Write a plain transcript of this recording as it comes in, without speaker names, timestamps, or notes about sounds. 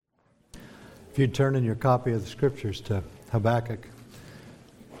If you'd turn in your copy of the Scriptures to Habakkuk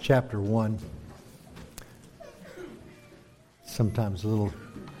chapter 1. Sometimes a little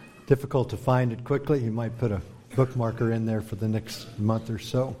difficult to find it quickly. You might put a bookmarker in there for the next month or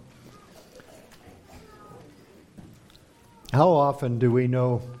so. How often do we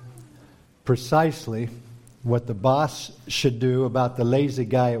know precisely what the boss should do about the lazy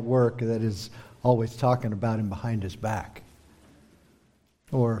guy at work that is always talking about him behind his back?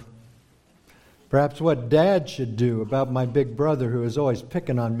 Or perhaps what Dad should do about my big brother who is always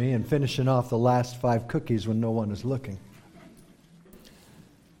picking on me and finishing off the last 5 cookies when no one is looking.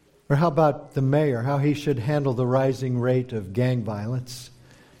 Or how about the mayor, how he should handle the rising rate of gang violence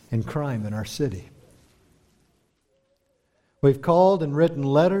and crime in our city. We've called and written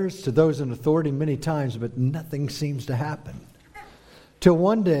letters to those in authority many times, but nothing seems to happen. Till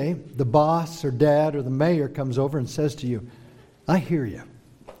one day, the boss or dad or the mayor comes over and says to you, "I hear you.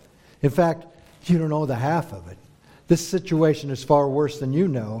 In fact, you don't know the half of it. This situation is far worse than you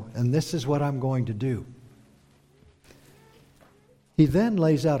know, and this is what I'm going to do." He then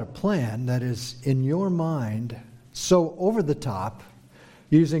lays out a plan that is, in your mind, so over the top,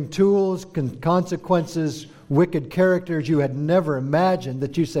 using tools, consequences, wicked characters you had never imagined,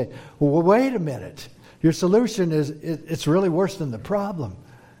 that you say, "Well, wait a minute. Your solution it's really worse than the problem."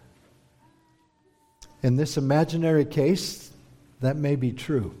 In this imaginary case, that may be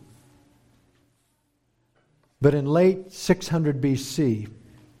true. But in late 600 BC,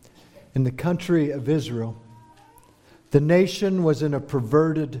 in the country of Israel, the nation was in a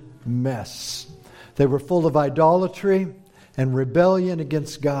perverted mess. They were full of idolatry and rebellion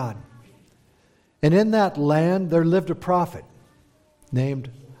against God. And in that land, there lived a prophet named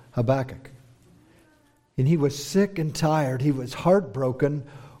Habakkuk. And he was sick and tired. He was heartbroken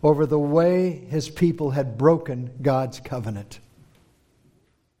over the way his people had broken God's covenant.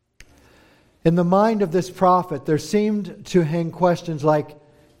 In the mind of this prophet, there seemed to hang questions like,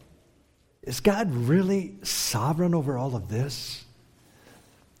 is God really sovereign over all of this?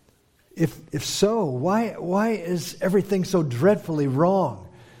 If so, why is everything so dreadfully wrong?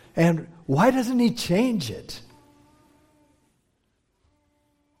 And why doesn't He change it?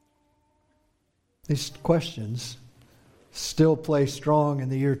 These questions still play strong in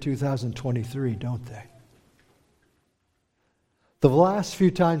the year 2023, don't they? The last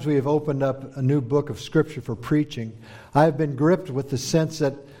few times we have opened up a new book of Scripture for preaching, I have been gripped with the sense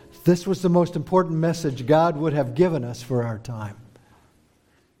that this was the most important message God would have given us for our time.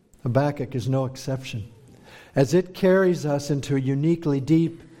 Habakkuk is no exception, as it carries us into a uniquely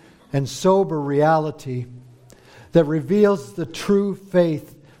deep and sober reality that reveals the true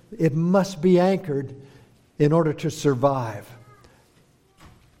faith. It must be anchored in order to survive.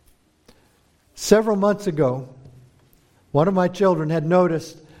 Several months ago, one of my children had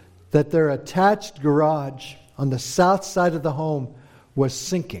noticed that their attached garage on the south side of the home was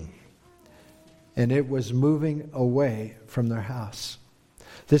sinking, and it was moving away from their house.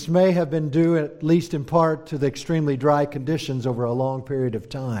 This may have been due, at least in part, to the extremely dry conditions over a long period of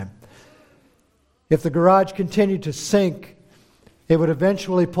time. If the garage continued to sink, it would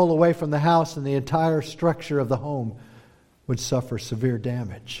eventually pull away from the house, and the entire structure of the home would suffer severe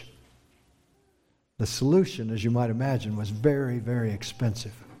damage. The solution, as you might imagine, was very, very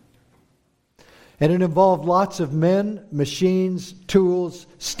expensive. And it involved lots of men, machines, tools,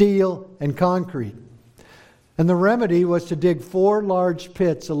 steel, and concrete. And the remedy was to dig 4 large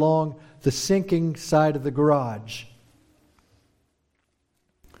pits along the sinking side of the garage.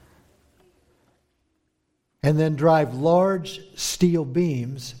 And then drive large steel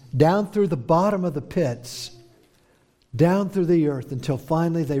beams down through the bottom of the pits, down through the earth, until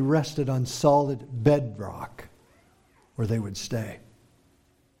finally they rested on solid bedrock where they would stay.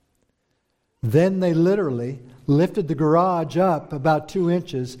 Then they literally lifted the garage up about 2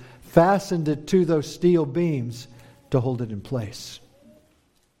 inches, fastened it to those steel beams to hold it in place.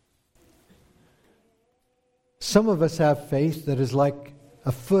 Some of us have faith that is like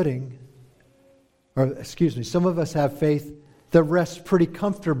a footing, some of us have faith that rests pretty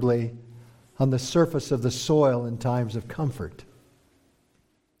comfortably on the surface of the soil in times of comfort.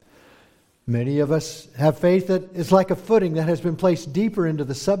 Many of us have faith that is like a footing that has been placed deeper into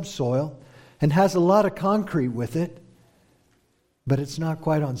the subsoil and has a lot of concrete with it, but it's not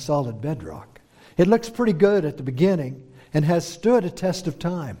quite on solid bedrock. It looks pretty good at the beginning and has stood a test of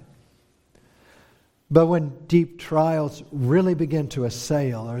time. But when deep trials really begin to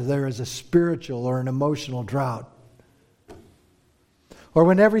assail, or there is a spiritual or an emotional drought, or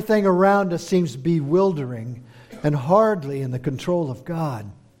when everything around us seems bewildering and hardly in the control of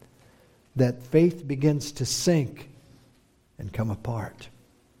God, that faith begins to sink and come apart.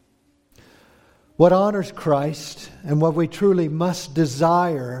 What honors Christ and what we truly must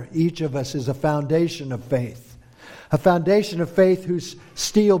desire, each of us, is a foundation of faith. A foundation of faith whose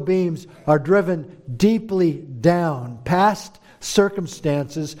steel beams are driven deeply down, past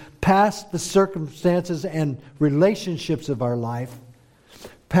circumstances, past the circumstances and relationships of our life,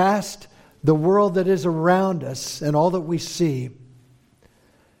 past the world that is around us and all that we see,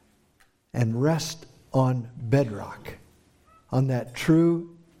 and rest on bedrock, on that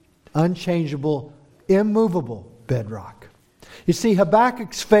true, unchangeable, immovable bedrock. You see,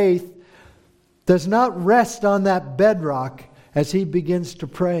 Habakkuk's faith does not rest on that bedrock as he begins to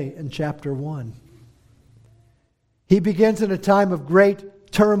pray in chapter 1. He begins in a time of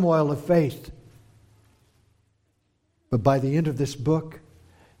great turmoil of faith. But by the end of this book,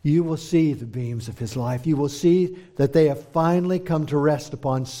 you will see the beams of his life. You will see that they have finally come to rest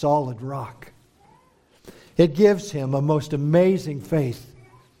upon solid rock. It gives him a most amazing faith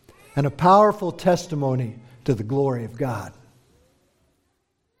and a powerful testimony to the glory of God.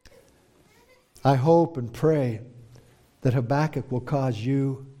 I hope and pray that Habakkuk will cause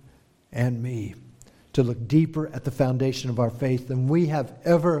you and me to look deeper at the foundation of our faith than we have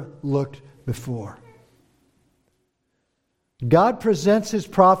ever looked before. God presents his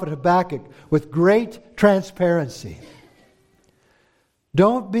prophet Habakkuk with great transparency.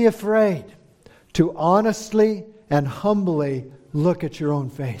 Don't be afraid to honestly and humbly look at your own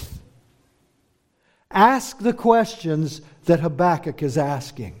faith. Ask the questions that Habakkuk is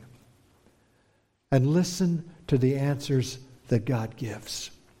asking, and listen to the answers that God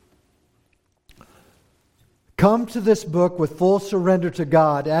gives. Come to this book with full surrender to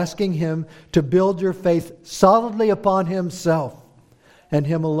God, asking Him to build your faith solidly upon Himself and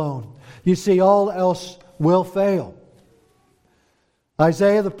Him alone. You see, all else will fail.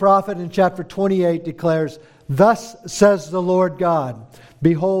 Isaiah the prophet in chapter 28 declares, "Thus says the Lord God,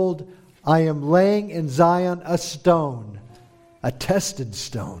 Behold, I am laying in Zion a stone, a tested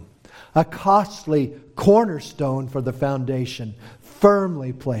stone, a costly cornerstone for the foundation,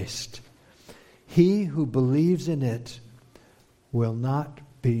 firmly placed. He who believes in it will not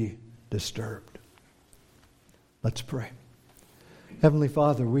be disturbed." Let's pray. Heavenly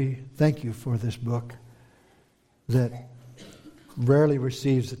Father, we thank you for this book that rarely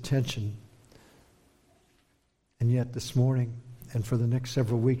receives attention. And yet this morning and for the next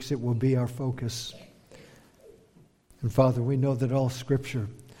several weeks it will be our focus. And Father, we know that all Scripture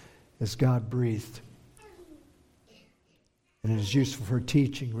is God-breathed. And it is useful for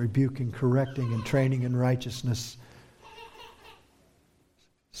teaching, rebuking, correcting, and training in righteousness,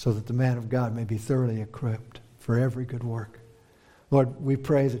 so that the man of God may be thoroughly equipped for every good work. Lord, we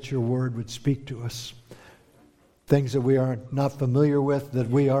pray that your word would speak to us. Things that we are not familiar with, that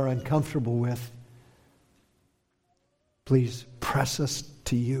we are uncomfortable with. Please press us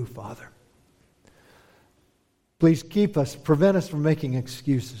to you, Father. Please keep us, prevent us from making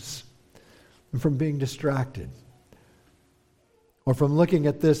excuses and from being distracted, or from looking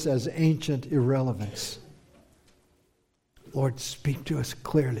at this as ancient irrelevance. Lord, speak to us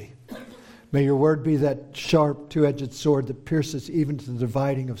clearly. May your word be that sharp, two-edged sword that pierces even to the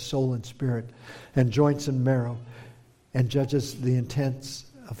dividing of soul and spirit and joints and marrow and judges the intents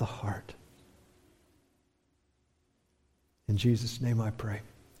of the heart. In Jesus' name I pray.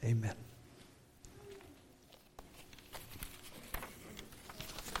 Amen.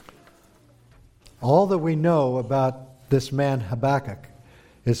 All that we know about this man Habakkuk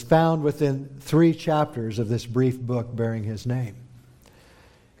is found within 3 chapters of this brief book bearing his name.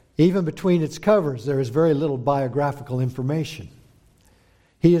 Even between its covers, there is very little biographical information.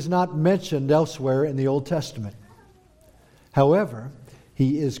 He is not mentioned elsewhere in the Old Testament. However,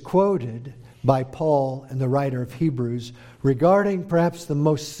 he is quoted by Paul and the writer of Hebrews regarding perhaps the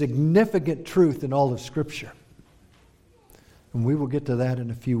most significant truth in all of Scripture. And we will get to that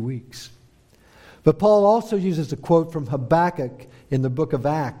in a few weeks. But Paul also uses a quote from Habakkuk in the book of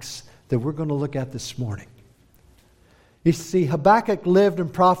Acts that we're going to look at this morning. You see, Habakkuk lived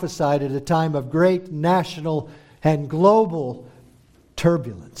and prophesied at a time of great national and global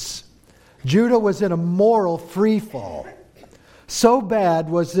turbulence. Judah was in a moral free fall. So bad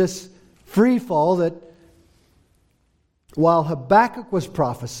was this free fall that while Habakkuk was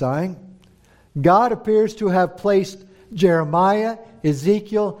prophesying, God appears to have placed Jeremiah,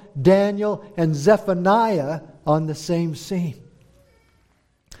 Ezekiel, Daniel, and Zephaniah on the same scene.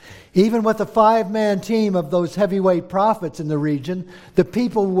 Even with a 5-man team of those heavyweight prophets in the region, the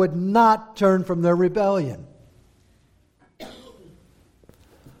people would not turn from their rebellion.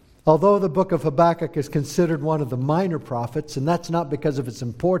 Although the book of Habakkuk is considered one of the minor prophets, and that's not because of its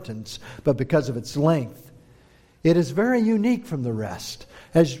importance, but because of its length, It is very unique from the rest.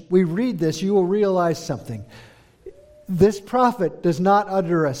 As we read this, you will realize something. This prophet does not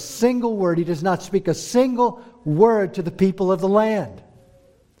utter a single word. He does not speak a single word to the people of the land.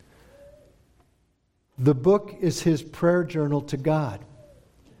 The book is his prayer journal to God,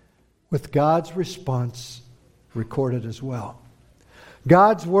 with God's response recorded as well.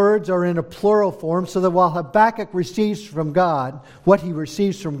 God's words are in a plural form, so that while Habakkuk receives from God, what he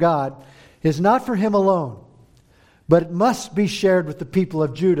receives from God is not for him alone, but it must be shared with the people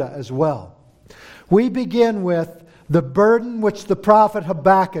of Judah as well. We begin with the burden which the prophet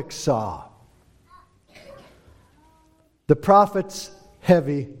Habakkuk saw. The prophet's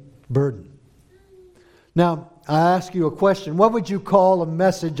heavy burden. Now, I ask you a question. What would you call a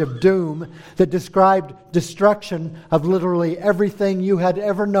message of doom that described destruction of literally everything you had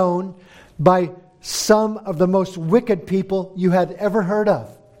ever known by some of the most wicked people you had ever heard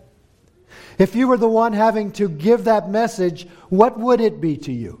of? If you were the one having to give that message, what would it be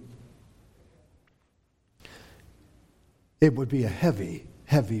to you? It would be a heavy,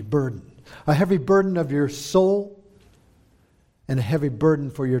 heavy burden. A heavy burden of your soul and a heavy burden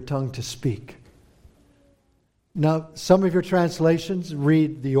for your tongue to speak. Now, some of your translations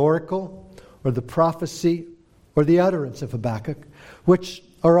read the oracle or the prophecy or the utterance of Habakkuk, which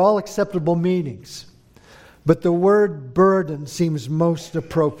are all acceptable meanings. But the word burden seems most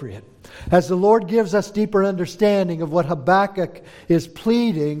appropriate. As the Lord gives us deeper understanding of what Habakkuk is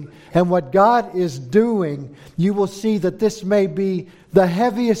pleading and what God is doing, you will see that this may be the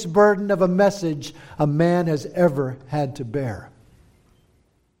heaviest burden of a message a man has ever had to bear.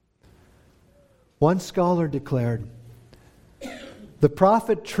 One scholar declared, the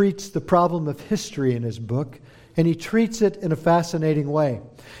prophet treats the problem of history in his book, and he treats it in a fascinating way.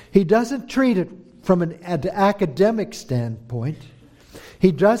 He doesn't treat it from an academic standpoint.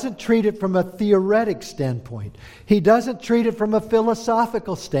 He doesn't treat it from a theoretic standpoint. He doesn't treat it from a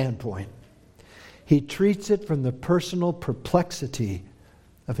philosophical standpoint. He treats it from the personal perplexity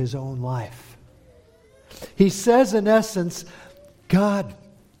of his own life. He says, in essence, God,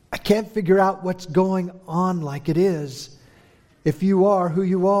 I can't figure out what's going on like it is if you are who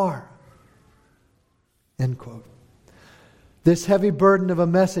you are. End quote. This heavy burden of a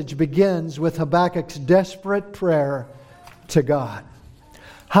message begins with Habakkuk's desperate prayer to God.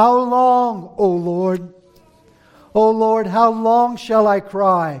 How long, O Lord? O Lord, how long shall I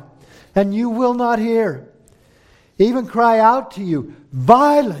cry, and you will not hear? Even cry out to you,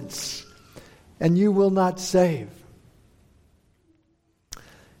 violence, and you will not save.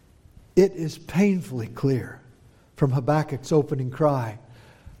 It is painfully clear from Habakkuk's opening cry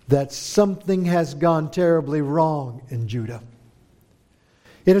that something has gone terribly wrong in Judah.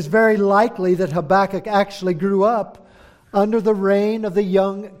 It is very likely that Habakkuk actually grew up under the reign of the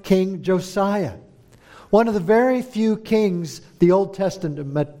young King Josiah, one of the very few kings the Old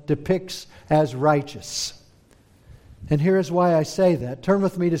Testament depicts as righteous. And here is why I say that. Turn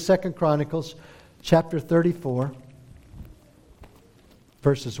with me to 2 Chronicles chapter 34,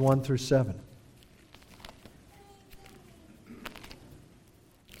 verses 1 through 7.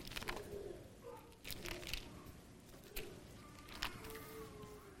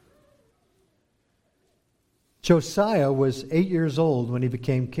 Josiah was 8 years old when he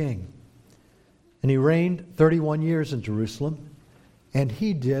became king. And he reigned 31 years in Jerusalem. And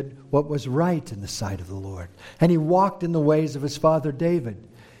he did what was right in the sight of the Lord. And he walked in the ways of his father David.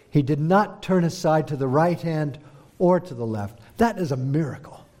 He did not turn aside to the right hand or to the left. That is a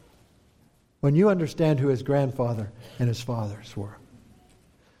miracle when you understand who his grandfather and his fathers were.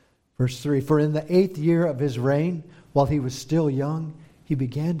 Verse 3, for in the 8th year of his reign, while he was still young, he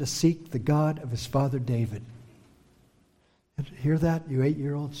began to seek the God of his father David. Hear that, you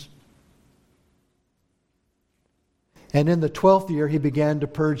 8-year-olds? And in the 12th year, he began to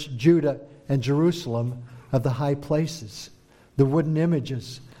purge Judah and Jerusalem of the high places, the wooden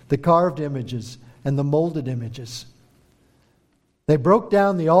images, the carved images, and the molded images. They broke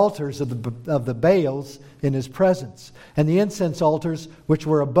down the altars of the Baals in his presence, and the incense altars which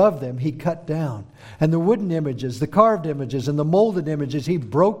were above them he cut down. And the wooden images, the carved images, and the molded images he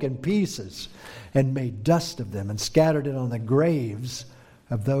broke in pieces and made dust of them and scattered it on the graves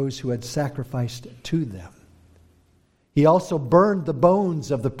of those who had sacrificed to them. He also burned the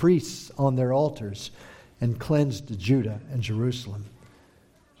bones of the priests on their altars and cleansed Judah and Jerusalem.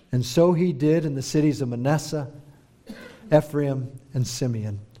 And so he did in the cities of Manasseh, Ephraim, and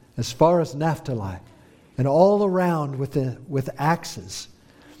Simeon, as far as Naphtali, and all around with axes.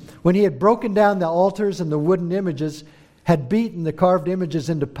 When he had broken down the altars and the wooden images, had beaten the carved images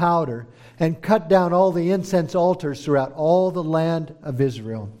into powder, and cut down all the incense altars throughout all the land of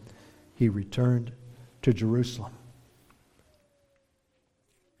Israel, he returned to Jerusalem.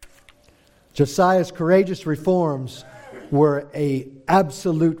 Josiah's courageous reforms were an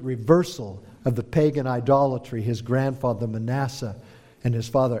absolute reversal of the pagan idolatry his grandfather Manasseh and his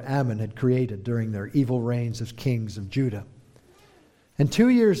father Ammon had created during their evil reigns as kings of Judah. And 2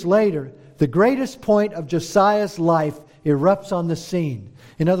 years later, the greatest point of Josiah's life erupts on the scene.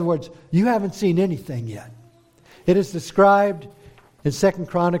 In other words, you haven't seen anything yet. It is described in 2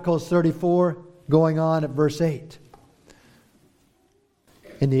 Chronicles 34, going on at verse 8.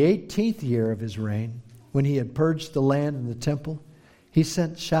 In the 18th year of his reign, when he had purged the land and the temple, he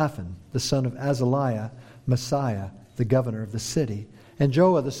sent Shaphan, the son of Azaliah, Messiah, the governor of the city, and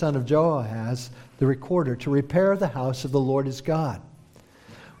Joah, the son of Joahaz, the recorder, to repair the house of the Lord his God.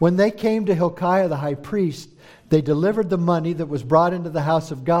 When they came to Hilkiah the high priest, they delivered the money that was brought into the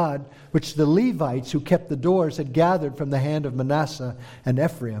house of God, which the Levites who kept the doors had gathered from the hand of Manasseh and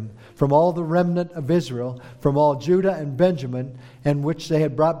Ephraim, from all the remnant of Israel, from all Judah and Benjamin, and which they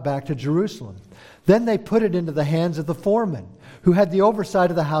had brought back to Jerusalem. Then they put it into the hands of the foreman, who had the oversight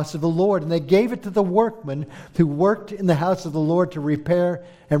of the house of the Lord, and they gave it to the workmen who worked in the house of the Lord to repair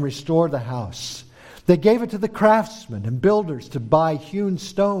and restore the house. They gave it to the craftsmen and builders to buy hewn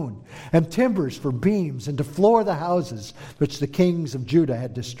stone and timbers for beams and to floor the houses which the kings of Judah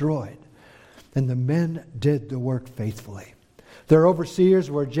had destroyed. And the men did the work faithfully. Their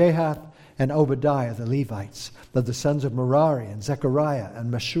overseers were Jahath and Obadiah the Levites, of the sons of Merari, and Zechariah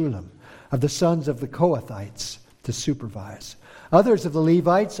and Meshullam, of the sons of the Kohathites, to supervise. Others of the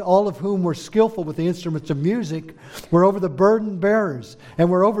Levites, all of whom were skillful with the instruments of music, were over the burden bearers and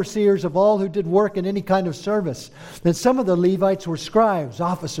were overseers of all who did work in any kind of service. And some of the Levites were scribes,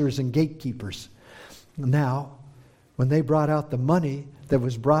 officers, and gatekeepers. Now, when they brought out the money that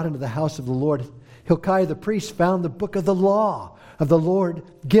was brought into the house of the Lord, Hilkiah the priest found the book of the law of the Lord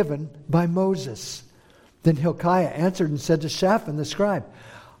given by Moses. Then Hilkiah answered and said to Shaphan the scribe,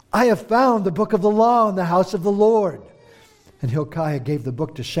 I have found the book of the law in the house of the Lord. And Hilkiah gave the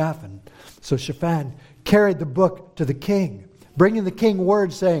book to Shaphan. So Shaphan carried the book to the king, bringing the king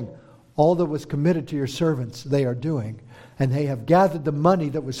word saying, all that was committed to your servants they are doing, and they have gathered the money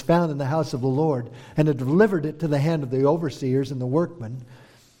that was found in the house of the Lord, and have delivered it to the hand of the overseers and the workmen.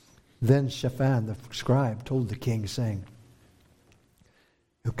 Then Shaphan the scribe told the king, saying,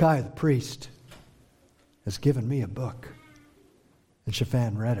 Hilkiah the priest has given me a book. And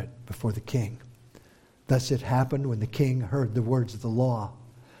Shaphan read it before the king. Thus it happened when the king heard the words of the law,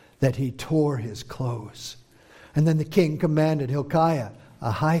 that he tore his clothes. And then the king commanded Hilkiah,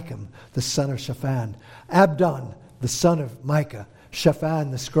 Ahikam, the son of Shaphan, Abdon, the son of Micah,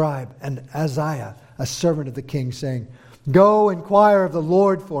 Shaphan the scribe, and Azariah, a servant of the king, saying, Go inquire of the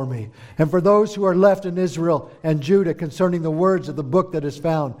Lord for me, and for those who are left in Israel and Judah concerning the words of the book that is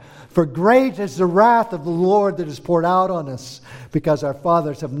found. For great is the wrath of the Lord that is poured out on us, because our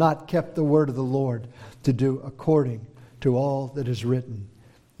fathers have not kept the word of the Lord to do according to all that is written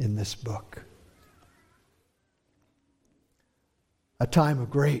in this book. A time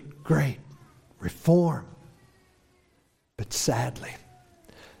of great, great reform. But sadly,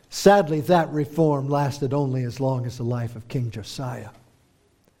 that reform lasted only as long as the life of King Josiah.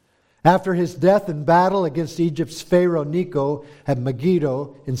 After his death in battle against Egypt's Pharaoh Necho at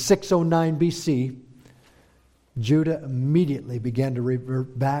Megiddo in 609 BC, Judah immediately began to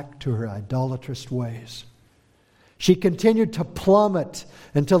revert back to her idolatrous ways. She continued to plummet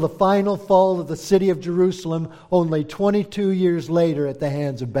until the final fall of the city of Jerusalem only 22 years later at the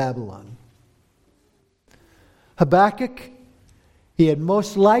hands of Babylon. Habakkuk, he had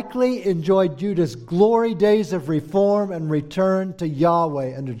most likely enjoyed Judah's glory days of reform and return to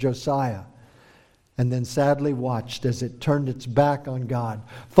Yahweh under Josiah, and then sadly watched as it turned its back on God,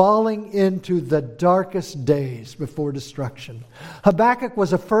 falling into the darkest days before destruction. Habakkuk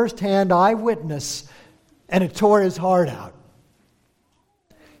was a first-hand eyewitness, and it tore his heart out.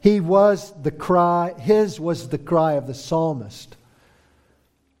 His was the cry of the psalmist.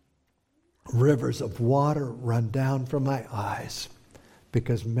 Rivers of water run down from my eyes,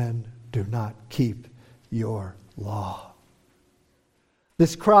 because men do not keep your law.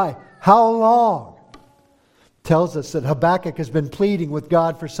 This cry, how long? Tells us that Habakkuk has been pleading with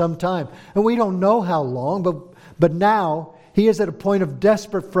God for some time. And we don't know how long, but now he is at a point of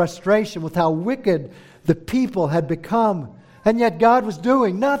desperate frustration with how wicked the people had become. And yet God was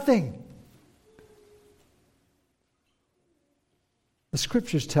doing nothing. The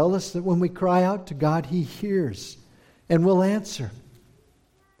scriptures tell us that when we cry out to God, He hears and will answer.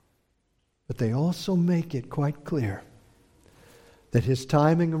 But they also make it quite clear that His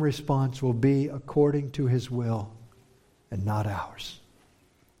timing and response will be according to His will and not ours.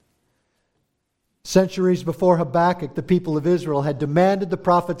 Centuries before Habakkuk, the people of Israel had demanded the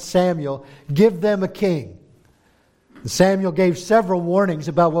prophet Samuel give them a king. Samuel gave several warnings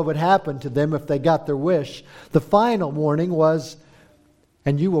about what would happen to them if they got their wish. The final warning was,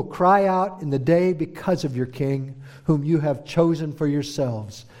 "And you will cry out in the day because of your king, whom you have chosen for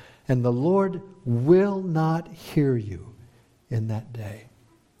yourselves, and the Lord will not hear you in that day."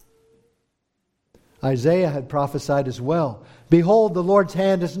 Isaiah had prophesied as well. "Behold, the Lord's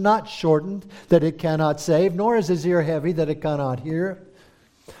hand is not shortened, that it cannot save, nor is his ear heavy, that it cannot hear.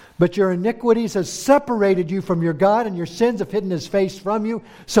 But your iniquities have separated you from your God, and your sins have hidden his face from you,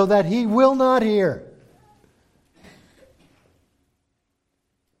 so that he will not hear."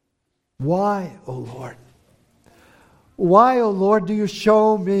 Why, O Lord? Why, O Lord, do you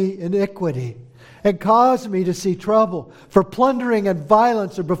show me iniquity and cause me to see trouble? For plundering and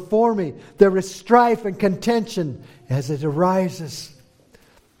violence are before me. There is strife and contention as it arises.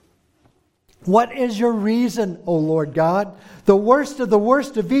 What is your reason, O Lord God? The worst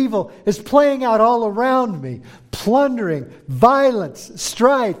of evil is playing out all around me. Plundering, violence,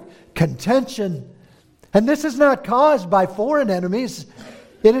 strife, contention. And this is not caused by foreign enemies.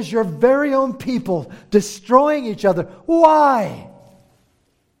 It is your very own people destroying each other. Why?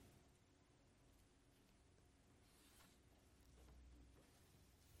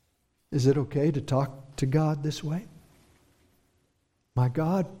 Is it okay to talk to God this way? My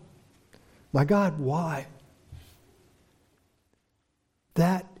God, why?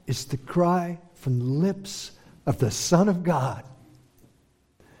 That is the cry from the lips of the Son of God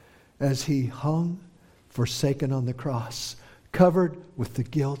as he hung forsaken on the cross, covered with the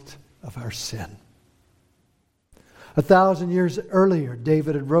guilt of our sin. 1,000 years earlier,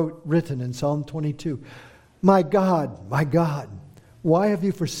 David had written in Psalm 22, my God, why have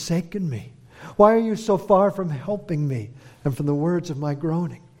you forsaken me? Why are you so far from helping me and from the words of my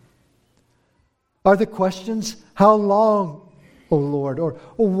groaning?" Are the questions, how long, O Lord, or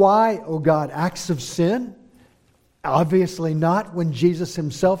why, O God, acts of sin? Obviously not when Jesus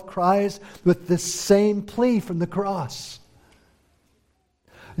himself cries with this same plea from the cross.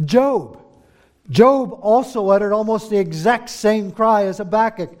 Job also uttered almost the exact same cry as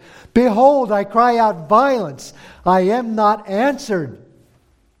Habakkuk. "Behold, I cry out violence. I am not answered."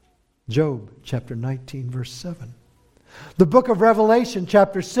 Job chapter 19, verse 7. The book of Revelation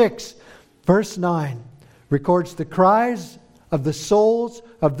chapter 6, verse 9 records the cries of the souls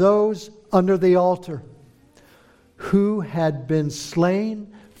of those under the altar who had been slain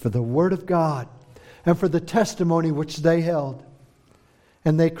for the word of God and for the testimony which they held.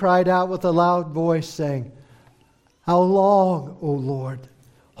 And they cried out with a loud voice, saying, "How long, O Lord,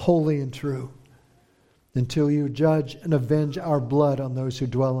 holy and true, until you judge and avenge our blood on those who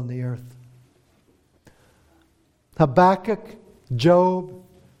dwell on the earth?" Habakkuk, Job,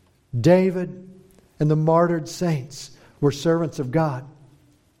 David, and the martyred saints were servants of God.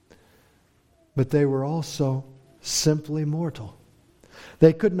 But they were also simply mortal.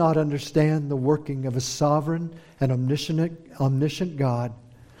 They could not understand the working of a sovereign and omniscient God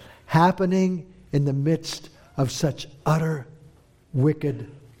happening in the midst of such utter wicked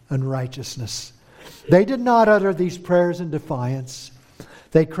unrighteousness. They did not utter these prayers in defiance.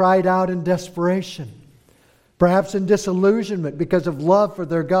 They cried out in desperation, perhaps in disillusionment because of love for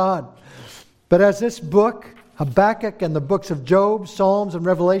their God. But as this book, Habakkuk, and the books of Job, Psalms, and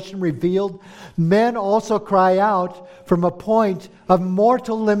Revelation revealed, men also cry out from a point of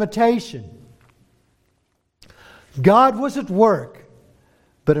mortal limitation. God was at work,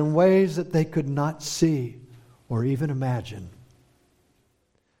 but in ways that they could not see or even imagine.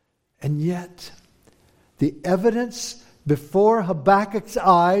 And yet, the evidence before Habakkuk's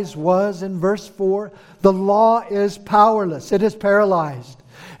eyes was, in verse 4, the law is powerless, it is paralyzed,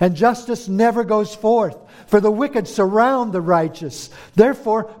 and justice never goes forth. For the wicked surround the righteous.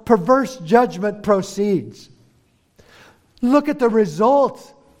 Therefore, perverse judgment proceeds. Look at the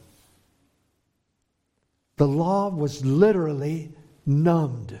result. The law was literally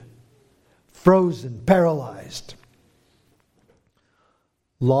numbed, frozen, paralyzed.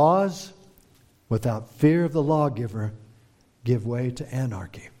 Laws without fear of the lawgiver give way to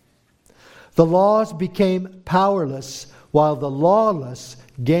anarchy. The laws became powerless while the lawless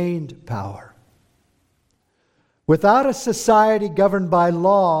gained power. Without a society governed by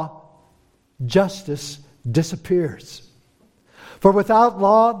law, justice disappears. For without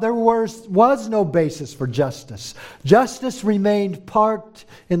law, there was no basis for justice. Justice remained parked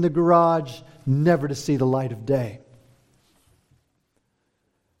in the garage, never to see the light of day.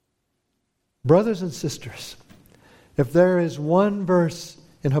 Brothers and sisters, if there is one verse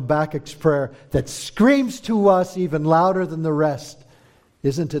in Habakkuk's prayer that screams to us even louder than the rest,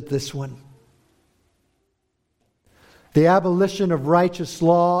 isn't it this one? The abolition of righteous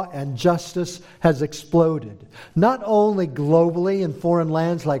law and justice has exploded, not only globally in foreign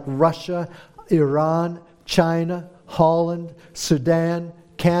lands like Russia, Iran, China, Holland, Sudan,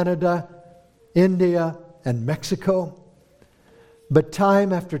 Canada, India, and Mexico, but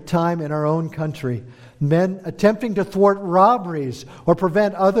time after time in our own country, men attempting to thwart robberies or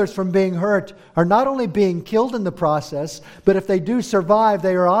prevent others from being hurt are not only being killed in the process, but if they do survive,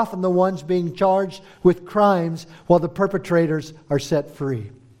 they are often the ones being charged with crimes while the perpetrators are set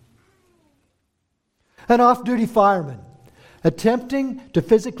free. An off-duty fireman attempting to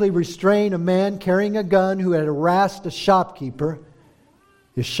physically restrain a man carrying a gun who had harassed a shopkeeper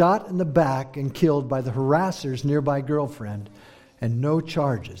is shot in the back and killed by the harasser's nearby girlfriend, and no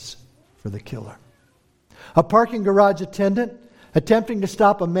charges for the killer. A parking garage attendant attempting to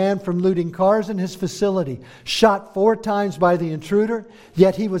stop a man from looting cars in his facility, shot 4 times by the intruder,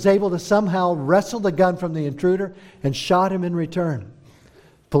 yet he was able to somehow wrestle the gun from the intruder and shot him in return.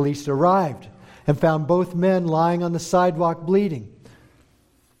 Police arrived and found both men lying on the sidewalk bleeding.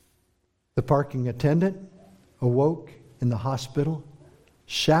 The parking attendant awoke in the hospital,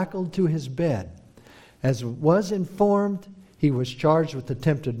 shackled to his bed. As was informed, he was charged with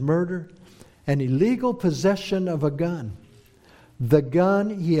attempted murder and illegal possession of a gun. The gun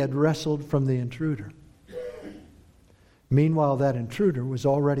he had wrestled from the intruder. Meanwhile, that intruder was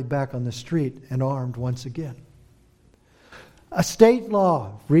already back on the street and armed once again. A state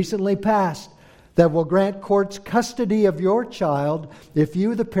law recently passed that will grant courts custody of your child if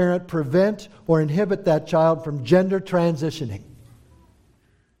you, the parent, prevent or inhibit that child from gender transitioning.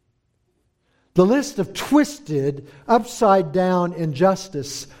 The list of twisted, upside-down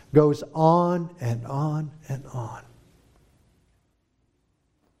injustice goes on and on and on.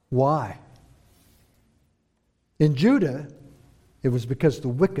 Why? In Judah, it was because the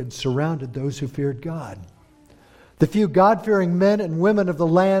wicked surrounded those who feared God. The few God-fearing men and women of the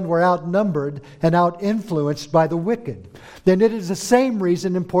land were outnumbered and out-influenced by the wicked. Then it is the same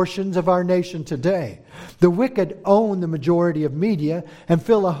reason in portions of our nation today. The wicked own the majority of media and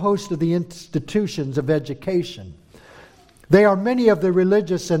fill a host of the institutions of education. They are many of the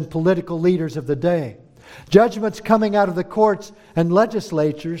religious and political leaders of the day. Judgments coming out of the courts and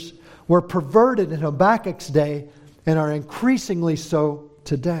legislatures were perverted in Habakkuk's day and are increasingly so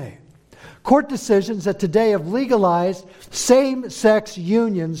today. Court decisions that today have legalized same-sex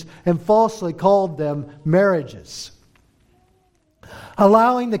unions and falsely called them marriages.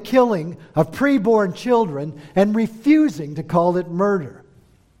 Allowing the killing of preborn children and refusing to call it murder.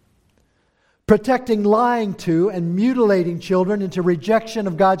 Protecting lying to and mutilating children into rejection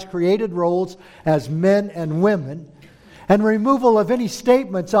of God's created roles as men and women, and removal of any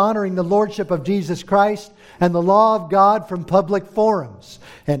statements honoring the lordship of Jesus Christ and the law of God from public forums,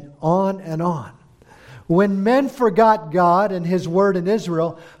 and on and on. When men forgot God and His word in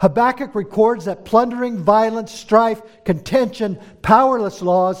Israel, Habakkuk records that plundering, violence, strife, contention, powerless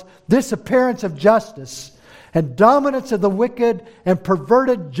laws, disappearance of justice, and dominance of the wicked and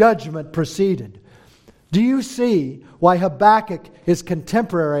perverted judgment proceeded. Do you see why Habakkuk is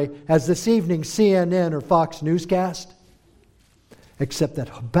contemporary as this evening's CNN or Fox newscast? Except that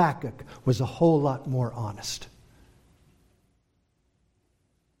Habakkuk was a whole lot more honest.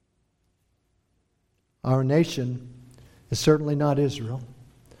 Our nation is certainly not Israel,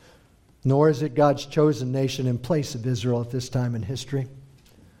 nor is it God's chosen nation in place of Israel at this time in history.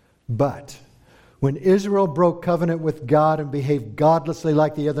 But when Israel broke covenant with God and behaved godlessly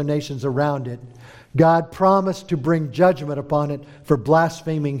like the other nations around it, God promised to bring judgment upon it for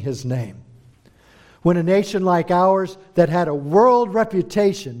blaspheming His name. When a nation like ours that had a world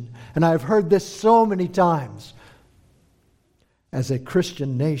reputation, and I've heard this so many times, as a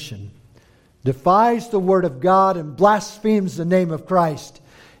Christian nation, defies the Word of God and blasphemes the name of Christ,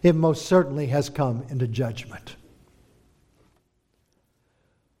 it most certainly has come into judgment.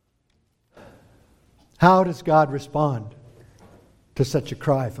 How does God respond to such a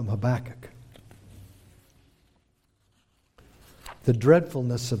cry from Habakkuk? The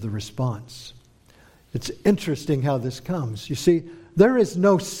dreadfulness of the response. It's interesting how this comes. You see, there is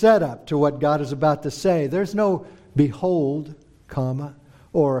no setup to what God is about to say. There's no behold, comma,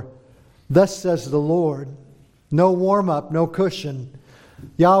 or thus says the Lord. No warm-up, no cushion.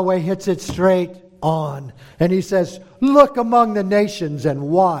 Yahweh hits it straight on. And He says, look among the nations and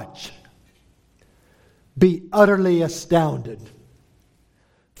watch. Be utterly astounded.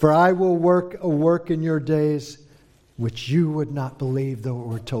 For I will work a work in your days which you would not believe though it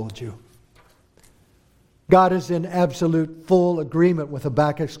were told you. God is in absolute full agreement with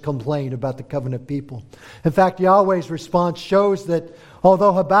Habakkuk's complaint about the covenant people. In fact, Yahweh's response shows that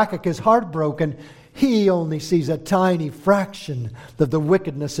although Habakkuk is heartbroken, He only sees a tiny fraction of the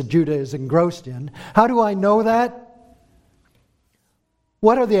wickedness that Judah is engrossed in. How do I know that?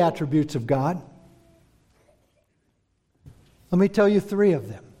 What are the attributes of God? Let me tell you 3 of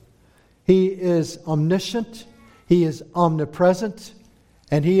them. He is omniscient, He is omnipresent,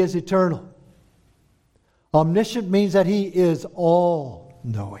 and He is eternal. Omniscient means that He is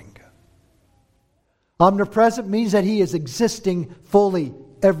all-knowing. Omnipresent means that He is existing fully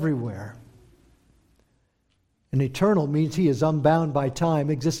everywhere. And eternal means He is unbound by time,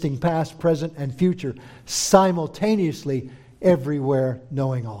 existing past, present, and future, simultaneously everywhere,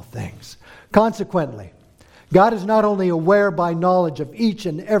 knowing all things. Consequently, God is not only aware by knowledge of each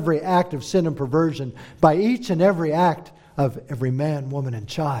and every act of sin and perversion, by each and every act of every man, woman, and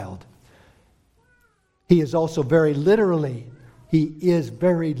child. He is also very literally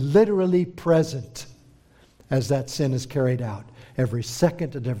present as that sin is carried out every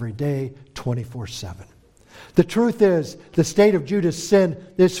second and every day, 24/7. The truth is, the state of Judah's sin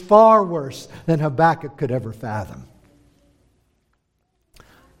is far worse than Habakkuk could ever fathom.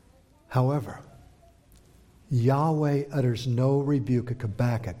 However, Yahweh utters no rebuke at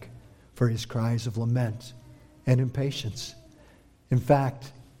Habakkuk for his cries of lament and impatience. In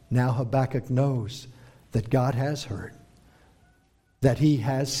fact, now Habakkuk knows that God has heard, that He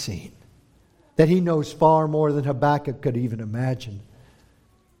has seen, that He knows far more than Habakkuk could even imagine.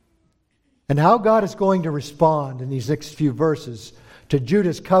 And how God is going to respond in these next few verses to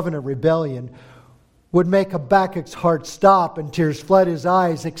Judah's covenant rebellion would make Habakkuk's heart stop and tears flood his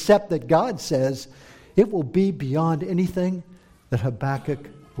eyes, except that God says it will be beyond anything that Habakkuk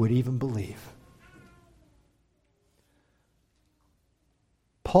would even believe.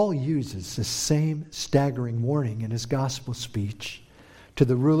 Paul uses the same staggering warning in his gospel speech to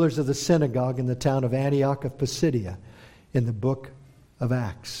the rulers of the synagogue in the town of Antioch of Pisidia in the book of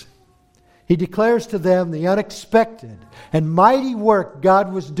Acts. He declares to them the unexpected and mighty work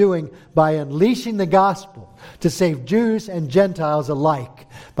God was doing by unleashing the gospel to save Jews and Gentiles alike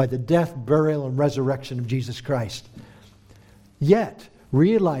by the death, burial, and resurrection of Jesus Christ. Yet,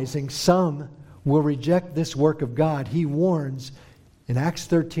 realizing some will reject this work of God, he warns in Acts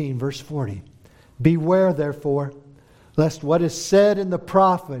 13, verse 40, "Beware, therefore, lest what is said in the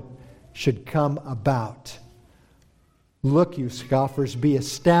prophet should come about. Look, you scoffers, be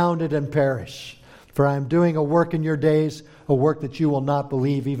astounded and perish. For I am doing a work in your days, a work that you will not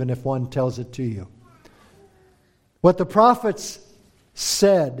believe, even if one tells it to you." What the prophets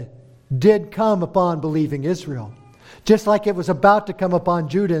said did come upon believing Israel, just like it was about to come upon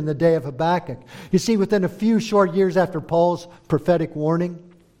Judah in the day of Habakkuk. You see, within a few short years after Paul's prophetic warning,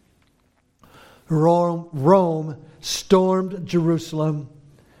 Rome stormed Jerusalem,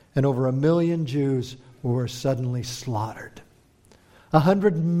 and over 1 million Jews were suddenly slaughtered.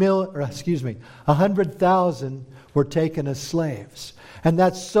 100,000 were taken as slaves. And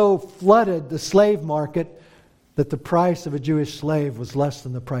that so flooded the slave market that the price of a Jewish slave was less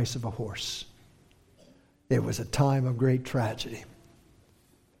than the price of a horse. It was a time of great tragedy.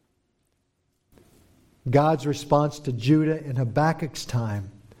 God's response to Judah in Habakkuk's time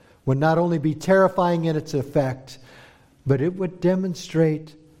would not only be terrifying in its effect, but it would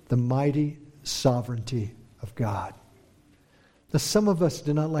demonstrate the mighty sovereignty of God. Now, some of us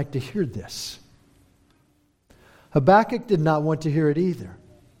do not like to hear this. Habakkuk did not want to hear it either,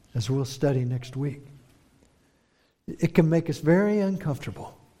 as we'll study next week. It can make us very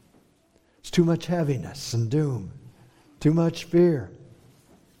uncomfortable. It's too much heaviness and doom, too much fear.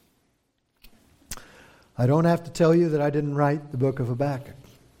 I don't have to tell you that I didn't write the book of Habakkuk,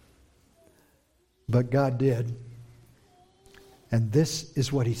 but God did. And this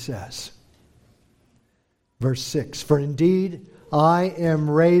is what He says. Verse 6, "For indeed I am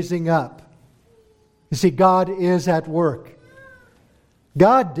raising up." You see, God is at work.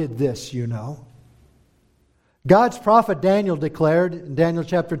 God did this, you know. God's prophet Daniel declared in Daniel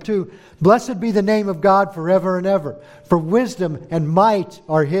chapter 2, "Blessed be the name of God forever and ever, for wisdom and might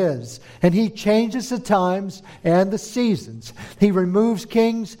are His, and He changes the times and the seasons. He removes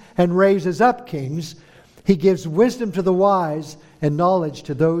kings and raises up kings. He gives wisdom to the wise and knowledge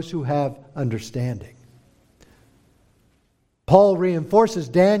to those who have understanding." Paul reinforces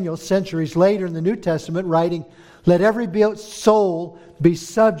Daniel centuries later in the New Testament, writing, "Let every soul be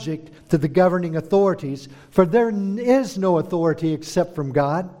subject to the governing authorities, for there is no authority except from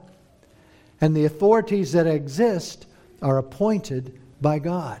God, and the authorities that exist are appointed by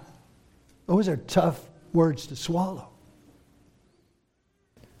God." Those are tough words to swallow.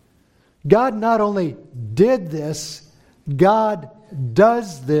 God not only did this, God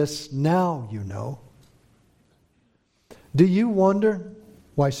does this now, you know. Do you wonder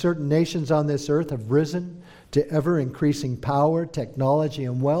why certain nations on this earth have risen to ever-increasing power, technology,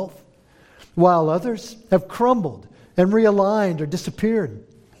 and wealth, while others have crumbled and realigned or disappeared.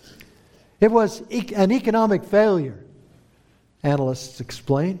 It was an economic failure, analysts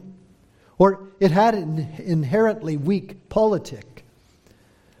explain, or it had an inherently weak politic,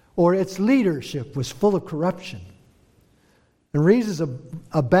 or its leadership was full of corruption. And reasons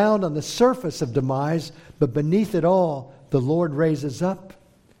abound on the surface of demise, but beneath it all, the Lord raises up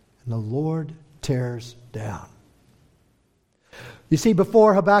and the Lord tears down. You see,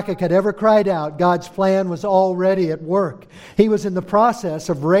 before Habakkuk had ever cried out, God's plan was already at work. He was in the process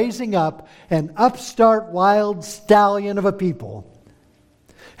of raising up an upstart wild stallion of a people.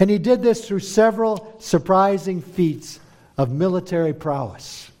 And he did this through several surprising feats of military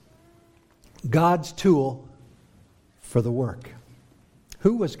prowess. God's tool for the work.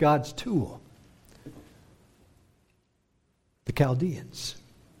 Who was God's tool? The Chaldeans.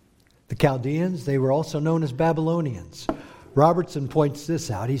 The Chaldeans, they were also known as Babylonians. Robertson points this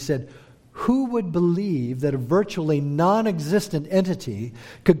out. He said, who would believe that a virtually non-existent entity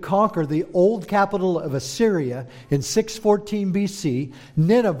could conquer the old capital of Assyria in 614 BC,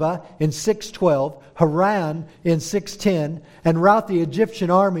 Nineveh in 612, Haran in 610, and rout the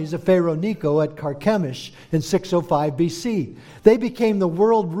Egyptian armies of Pharaoh Necho at Carchemish in 605 BC? They became the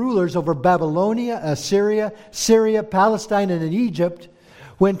world rulers over Babylonia, Assyria, Syria, Palestine, and Egypt,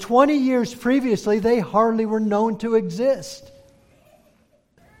 when 20 years previously they hardly were known to exist.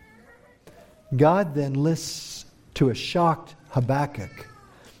 God then lists to a shocked Habakkuk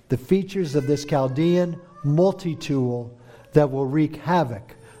the features of this Chaldean multi-tool that will wreak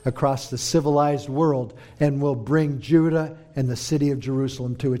havoc across the civilized world and will bring Judah and the city of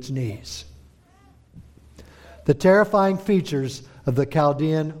Jerusalem to its knees. The terrifying features of the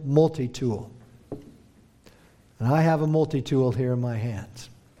Chaldean multi-tool. And I have a multi-tool here in my hands.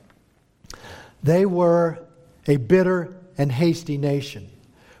 They were a bitter and hasty nation,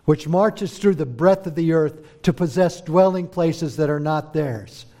 which marches through the breadth of the earth to possess dwelling places that are not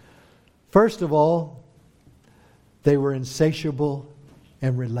theirs. First of all, they were insatiable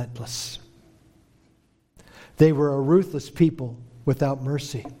and relentless. They were a ruthless people without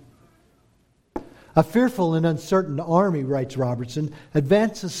mercy. A fearful and uncertain army, writes Robertson,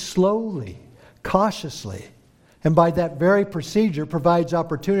 advances slowly, cautiously, and by that very procedure provides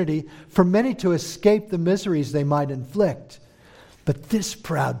opportunity for many to escape the miseries they might inflict. But this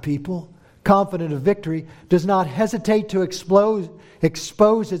proud people, confident of victory, does not hesitate to expose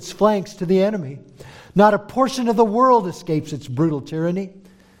its flanks to the enemy. Not a portion of the world escapes its brutal tyranny.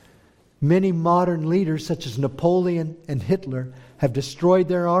 Many modern leaders, such as Napoleon and Hitler, have destroyed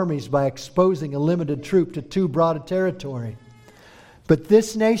their armies by exposing a limited troop to too broad a territory. But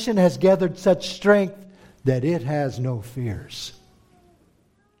this nation has gathered such strength that it has no fears.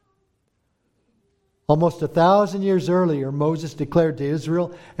 Almost 1,000 years earlier, Moses declared to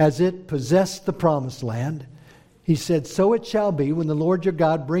Israel, as it possessed the promised land, he said, "So it shall be when the Lord your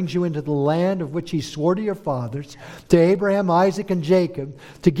God brings you into the land of which he swore to your fathers, to Abraham, Isaac, and Jacob,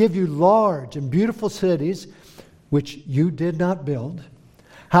 to give you large and beautiful cities, which you did not build,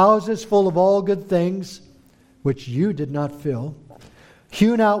 houses full of all good things, which you did not fill,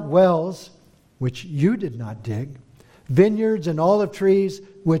 hewn out wells, which you did not dig, vineyards and olive trees,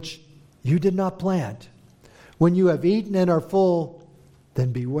 which you did not plant. When you have eaten and are full,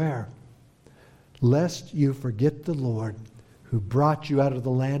 then beware, lest you forget the Lord who brought you out of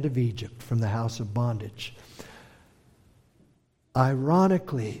the land of Egypt from the house of bondage."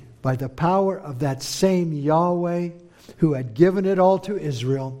 Ironically, by the power of that same Yahweh who had given it all to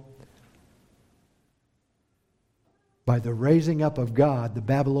Israel, by the raising up of God, the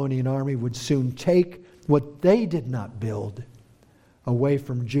Babylonian army would soon take what they did not build away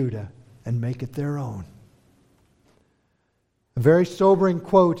from Judah and make it their own. A very sobering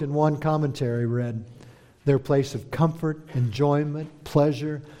quote in one commentary read, "Their place of comfort, enjoyment,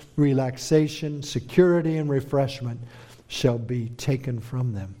 pleasure, relaxation, security, and refreshment shall be taken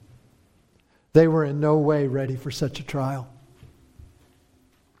from them." They were in no way ready for such a trial.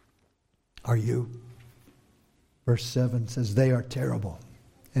 Are you? Verse 7 says, "They are terrible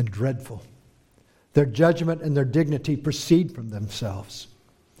and dreadful. Their judgment and their dignity proceed from themselves."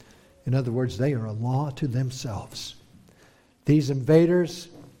 In other words, they are a law to themselves. These invaders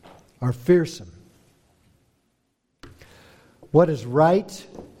are fearsome. What is right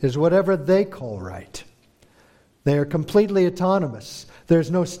is whatever they call right. They are completely autonomous.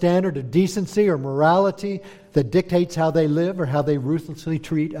 There's no standard of decency or morality that dictates how they live or how they ruthlessly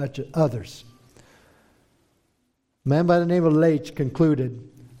treat others. A man by the name of Leitch concluded,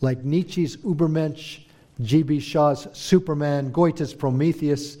 like Nietzsche's Übermensch, G.B. Shaw's Superman, Goethe's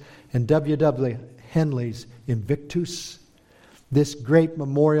Prometheus, and W.W. Henley's Invictus. This great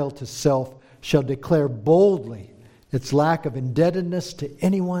memorial to self shall declare boldly its lack of indebtedness to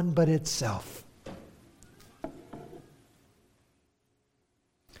anyone but itself.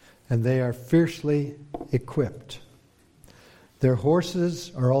 And they are fiercely equipped. Their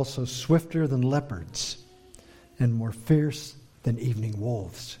horses are also swifter than leopards and more fierce than evening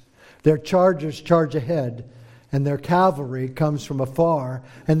wolves. Their chargers charge ahead, and their cavalry comes from afar,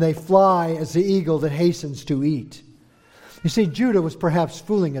 and they fly as the eagle that hastens to eat. You see, Judah was perhaps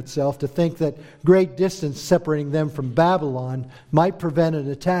fooling itself to think that great distance separating them from Babylon might prevent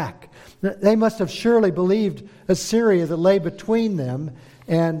an attack. They must have surely believed Assyria that lay between them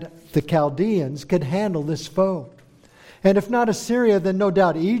and the Chaldeans could handle this foe. And if not Assyria, then no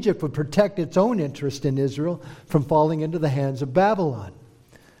doubt Egypt would protect its own interest in Israel from falling into the hands of Babylon.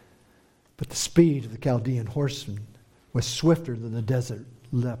 But the speed of the Chaldean horsemen was swifter than the desert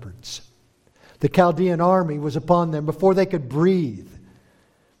leopards. The Chaldean army was upon them before they could breathe.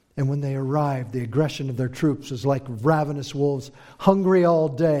 And when they arrived, the aggression of their troops was like ravenous wolves, hungry all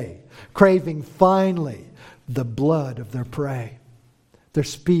day, craving finally the blood of their prey. Their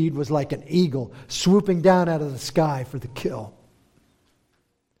speed was like an eagle swooping down out of the sky for the kill.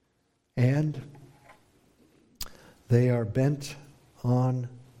 And they are bent on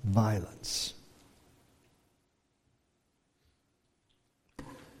violence.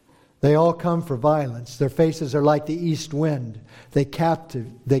 They all come for violence. Their faces are like the east wind. They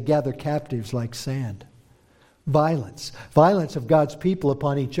gather captives like sand. Violence. Violence of God's people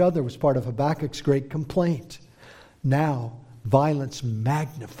upon each other was part of Habakkuk's great complaint. Now, violence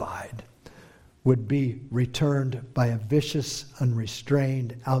magnified would be returned by a vicious,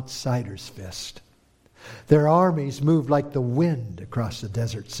 unrestrained outsider's fist. Their armies moved like the wind across the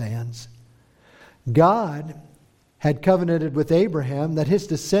desert sands. God had covenanted with Abraham that his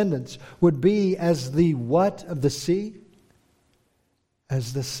descendants would be as the what of the sea?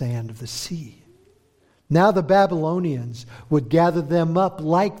 As the sand of the sea. Now the Babylonians would gather them up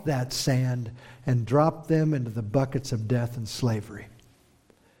like that sand and drop them into the buckets of death and slavery.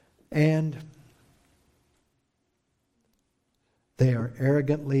 And they are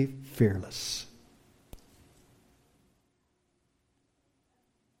arrogantly fearless.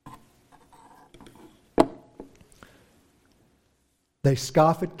 They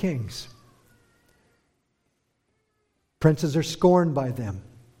scoff at kings. Princes are scorned by them.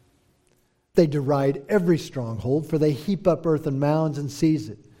 They deride every stronghold, for they heap up earthen mounds and seize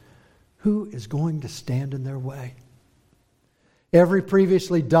it. Who is going to stand in their way? Every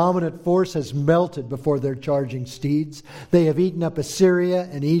previously dominant force has melted before their charging steeds. They have eaten up Assyria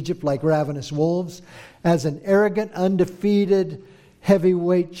and Egypt like ravenous wolves. As an arrogant, undefeated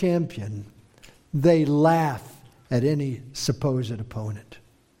heavyweight champion, they laugh at any supposed opponent.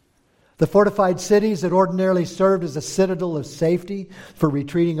 The fortified cities that ordinarily served as a citadel of safety for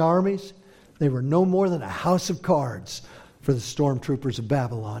retreating armies, they were no more than a house of cards for the stormtroopers of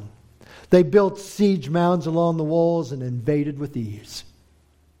Babylon. They built siege mounds along the walls and invaded with ease.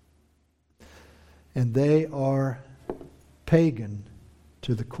 And they are pagan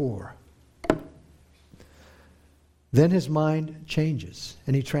to the core. Then his mind changes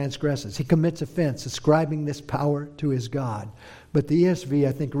and he transgresses. He commits offense, ascribing this power to his God. But the ESV,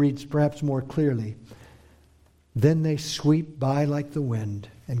 I think, reads perhaps more clearly. Then they sweep by like the wind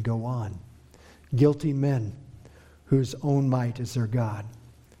and go on. Guilty men whose own might is their God.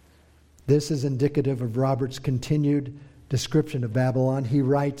 This is indicative of Robert's continued description of Babylon. He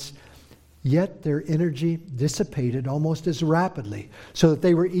writes, yet their energy dissipated almost as rapidly, so that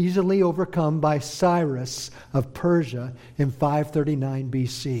they were easily overcome by Cyrus of Persia in 539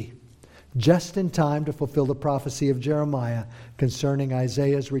 BC, just in time to fulfill the prophecy of Jeremiah concerning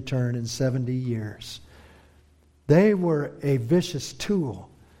Isaiah's return in 70 years. They were a vicious tool,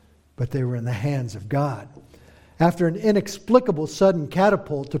 but they were in the hands of God. After an inexplicable sudden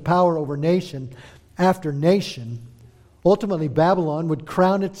catapult to power over nation after nation, ultimately Babylon would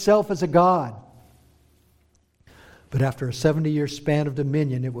crown itself as a god. But after a 70-year span of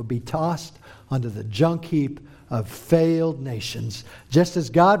dominion, it would be tossed onto the junk heap of failed nations. Just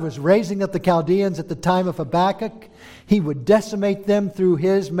as God was raising up the Chaldeans at the time of Habakkuk, he would decimate them through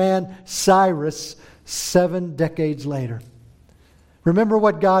his man Cyrus 7 decades later. Remember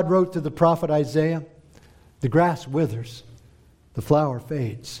what God wrote to the prophet Isaiah? The grass withers, the flower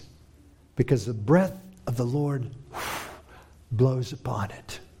fades, because the breath of the Lord blows upon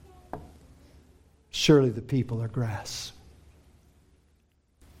it. Surely the people are grass.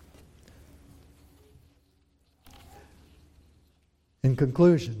 In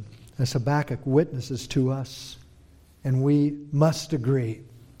conclusion, as Habakkuk witnesses to us, and we must agree.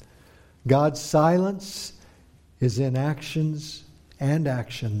 God's silence is in actions, and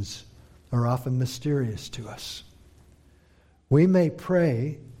actions are often mysterious to us. We may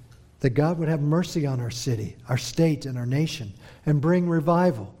pray that God would have mercy on our city, our state, and our nation, and bring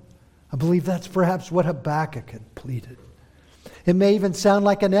revival. I believe that's perhaps what Habakkuk had pleaded. It may even sound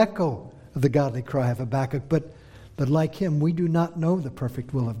like an echo of the godly cry of Habakkuk, but like him, we do not know the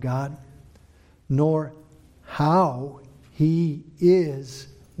perfect will of God, nor how He is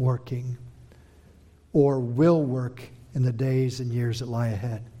working or will work in the days and years that lie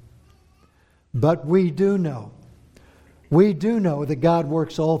ahead. But we do know that God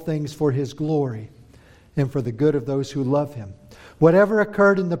works all things for His glory and for the good of those who love Him. Whatever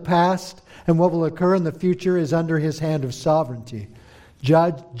occurred in the past and what will occur in the future is under His hand of sovereignty.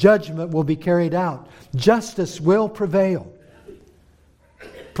 Judgment will be carried out. Justice will prevail.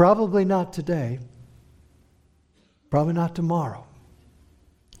 Probably not today. Probably not tomorrow.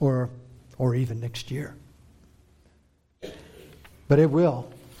 Or even next year. But it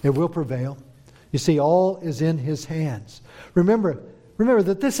will. It will prevail. You see, all is in His hands. Remember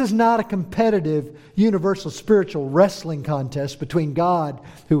that this is not a competitive, universal spiritual wrestling contest between God,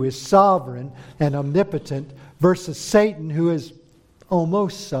 who is sovereign and omnipotent, versus Satan, who is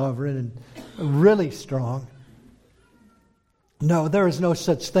almost sovereign and really strong. No, there is no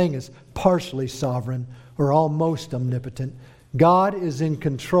such thing as partially sovereign or almost omnipotent. God is in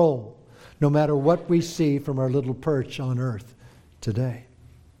control, no matter what we see from our little perch on earth today.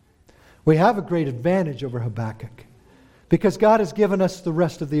 We have a great advantage over Habakkuk because God has given us the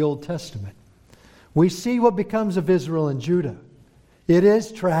rest of the Old Testament. We see what becomes of Israel and Judah. It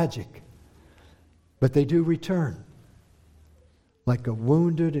is tragic, but they do return. Like a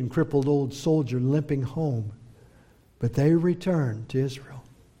wounded and crippled old soldier limping home, but they return to Israel.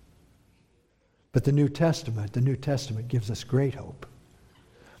 But the New Testament gives us great hope.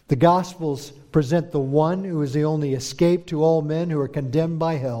 The Gospels present the one who is the only escape to all men who are condemned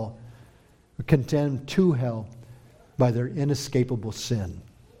by hell, or condemned to hell by their inescapable sin.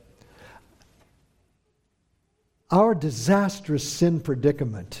 Our disastrous sin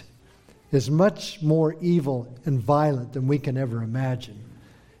predicament is much more evil and violent than we can ever imagine.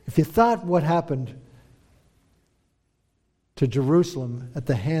 If you thought what happened to Jerusalem at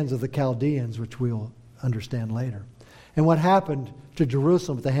the hands of the Chaldeans, which we'll understand later, and what happened to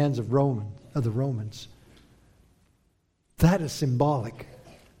Jerusalem at the hands of the Romans, that is symbolic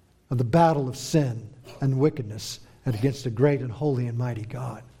of the battle of sin and wickedness against a great and holy and mighty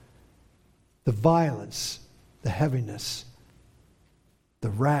God. The violence, the heaviness, the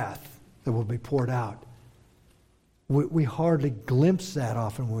wrath that will be poured out. We hardly glimpse that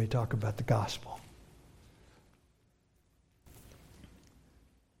often when we talk about the gospel.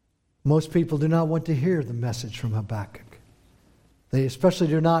 Most people do not want to hear the message from Habakkuk. They especially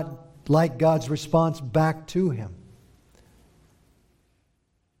do not like God's response back to him.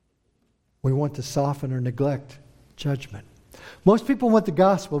 We want to soften or neglect judgment. Most people want the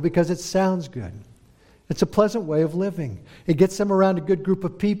gospel because it sounds good. It's a pleasant way of living. It gets them around a good group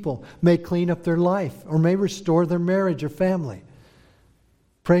of people, may clean up their life, or may restore their marriage or family.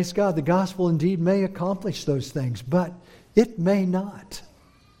 Praise God, the gospel indeed may accomplish those things, but it may not.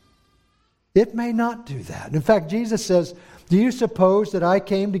 It may not do that. In fact, Jesus says, "Do you suppose that I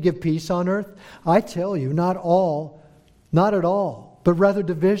came to give peace on earth? I tell you, not at all, but rather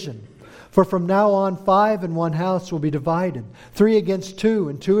division. For from now on, 5 in one house will be divided, 3 against 2,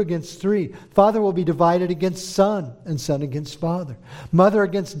 and 2 against 3. Father will be divided against son, and son against father. Mother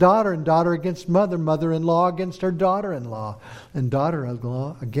against daughter, and daughter against mother. Mother-in-law against her daughter-in-law, and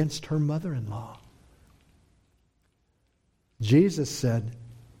daughter-in-law against her mother-in-law." Jesus said,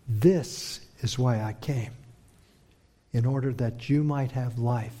 "This is why I came, in order that you might have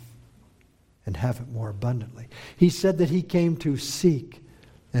life and have it more abundantly." He said that He came to seek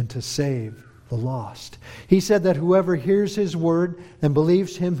and to save the lost. He said that whoever hears His word and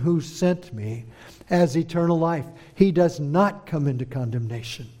believes Him who sent me has eternal life. He does not come into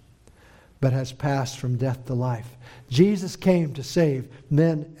condemnation, but has passed from death to life. Jesus came to save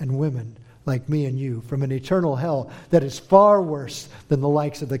men and women like me and you from an eternal hell that is far worse than the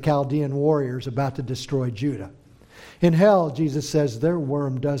likes of the Chaldean warriors about to destroy Judah. In hell, Jesus says, their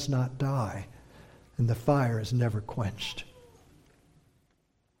worm does not die, and the fire is never quenched.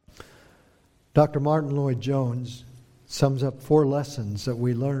 Dr. Martin Lloyd-Jones sums up 4 lessons that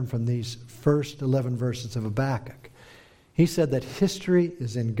we learn from these first 11 verses of Habakkuk. He said that history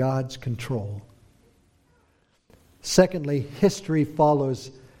is in God's control. Secondly, history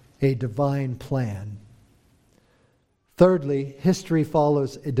follows a divine plan. Thirdly, history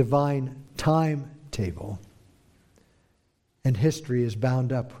follows a divine timetable, and history is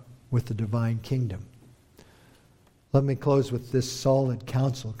bound up with the divine kingdom. Let me close with this solid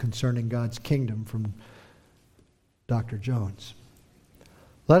counsel concerning God's kingdom from Dr. Jones.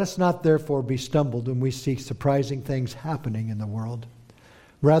 Let us not therefore be stumbled when we see surprising things happening in the world.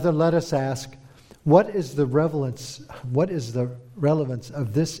 Rather, let us ask, what is the relevance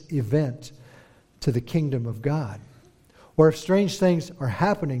of this event to the kingdom of God? Or if strange things are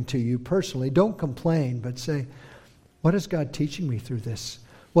happening to you personally, don't complain, but say, what is God teaching me through this?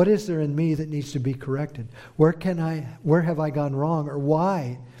 What is there in me that needs to be corrected? Where have I gone wrong? Or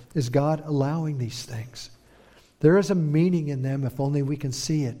why is God allowing these things? There is a meaning in them if only we can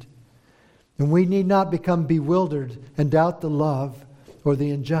see it. And we need not become bewildered and doubt the love or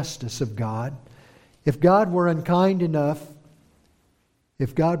the injustice of God. If God were unkind enough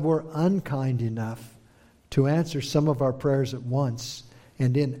to answer some of our prayers at once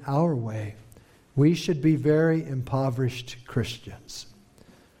and in our way, we should be very impoverished Christians.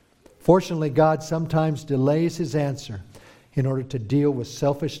 Fortunately, God sometimes delays His answer in order to deal with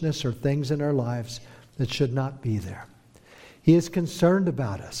selfishness or things in our lives that should not be there. He is concerned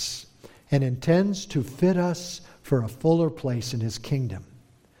about us and intends to fit us for a fuller place in His kingdom.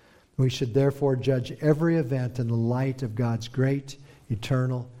 We should therefore judge every event in the light of God's great,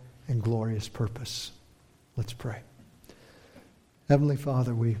 eternal, and glorious purpose. Let's pray. Heavenly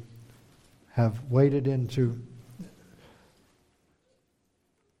Father, we have waded into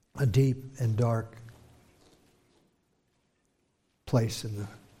a deep and dark place in the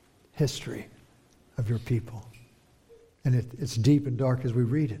history of your people. And it's deep and dark as we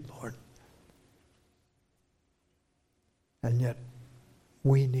read it, Lord. And yet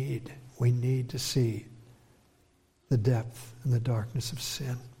we need to see the depth and the darkness of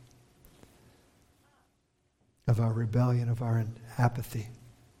sin, of our rebellion, of our apathy,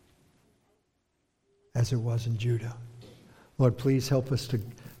 as it was in Judah. Lord, please help us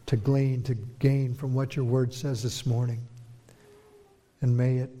to glean, to gain from what your word says this morning. And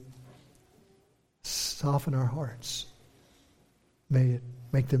may it soften our hearts. May it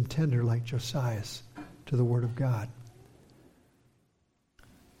make them tender like Josiah's to the word of God.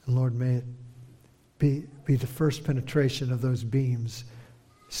 And Lord, may it be the first penetration of those beams,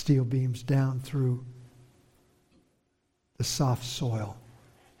 steel beams, down through the soft soil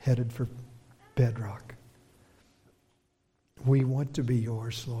headed for bedrock. We want to be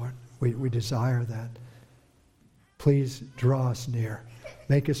yours, Lord. We desire that. Please draw us near.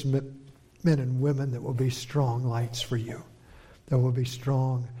 Make us men and women that will be strong lights for you, that will be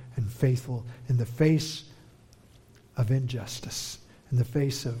strong and faithful in the face of injustice, in the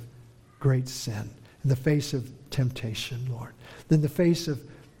face of great sin, in the face of temptation, Lord, in the face of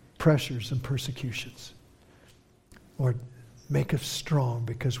pressures and persecutions. Lord, make us strong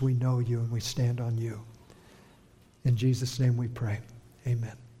because we know you and we stand on you. In Jesus' name we pray.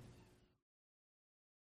 Amen.